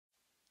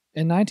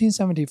In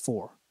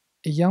 1974,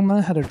 a young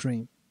man had a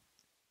dream.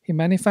 He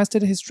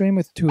manifested his dream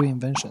with two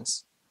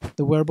inventions: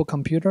 the wearable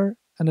computer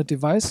and a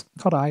device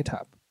called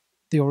EyeTap,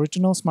 the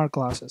original smart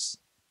glasses.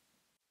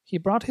 He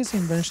brought his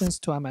inventions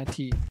to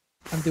MIT,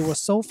 and they were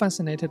so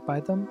fascinated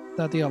by them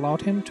that they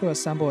allowed him to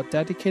assemble a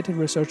dedicated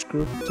research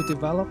group to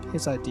develop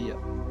his idea,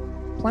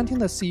 planting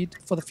the seed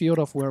for the field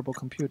of wearable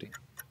computing.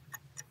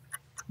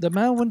 The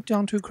man went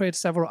on to create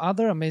several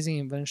other amazing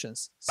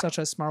inventions, such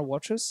as smart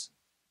watches,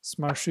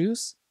 smart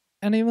shoes,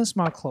 and even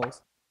smart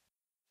clothes,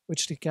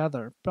 which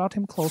together brought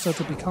him closer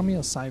to becoming a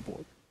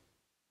cyborg.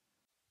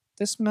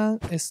 This man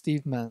is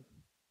Steve Mann,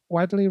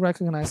 widely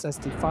recognized as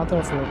the father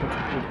of wearable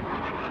computing.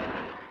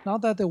 Now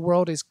that the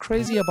world is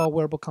crazy about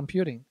wearable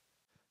computing,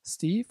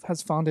 Steve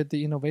has founded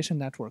the innovation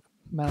network,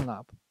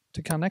 ManLab,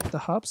 to connect the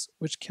hubs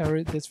which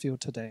carry this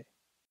field today.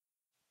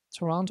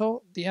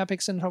 Toronto, the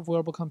epicenter of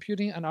wearable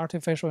computing and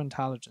artificial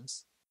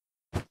intelligence.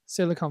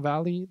 Silicon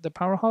Valley, the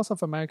powerhouse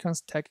of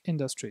America's tech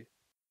industry.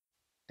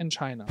 And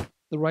China,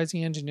 the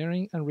rising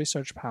engineering and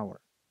research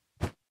power.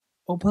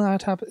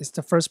 OpenEyeTap is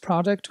the first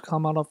project to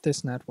come out of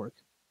this network.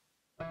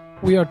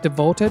 We are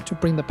devoted to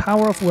bring the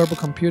power of wearable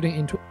computing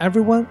into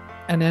everyone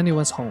and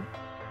anyone's home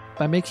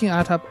by making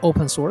EyeTap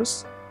open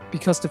source,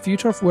 because the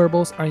future of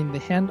wearables are in the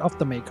hand of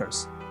the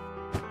makers.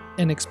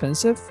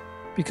 Inexpensive,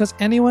 because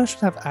anyone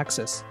should have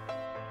access.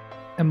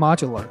 And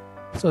modular,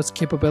 so its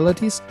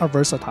capabilities are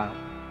versatile.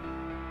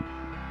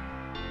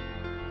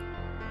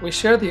 We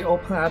share the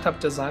OpenEyeTap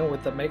design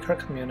with the maker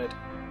community.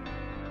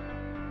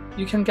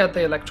 You can get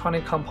the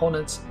electronic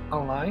components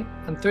online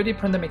and 3D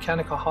print the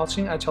mechanical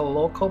housing at your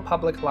local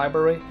public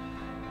library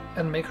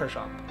and maker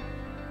shop.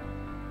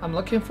 I'm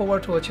looking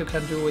forward to what you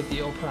can do with the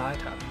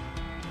OpenEyeTap.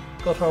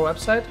 Go to our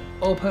website,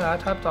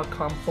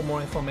 openeyetap.com, for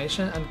more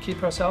information and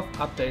keep yourself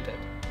updated.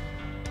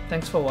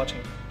 Thanks for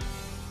watching.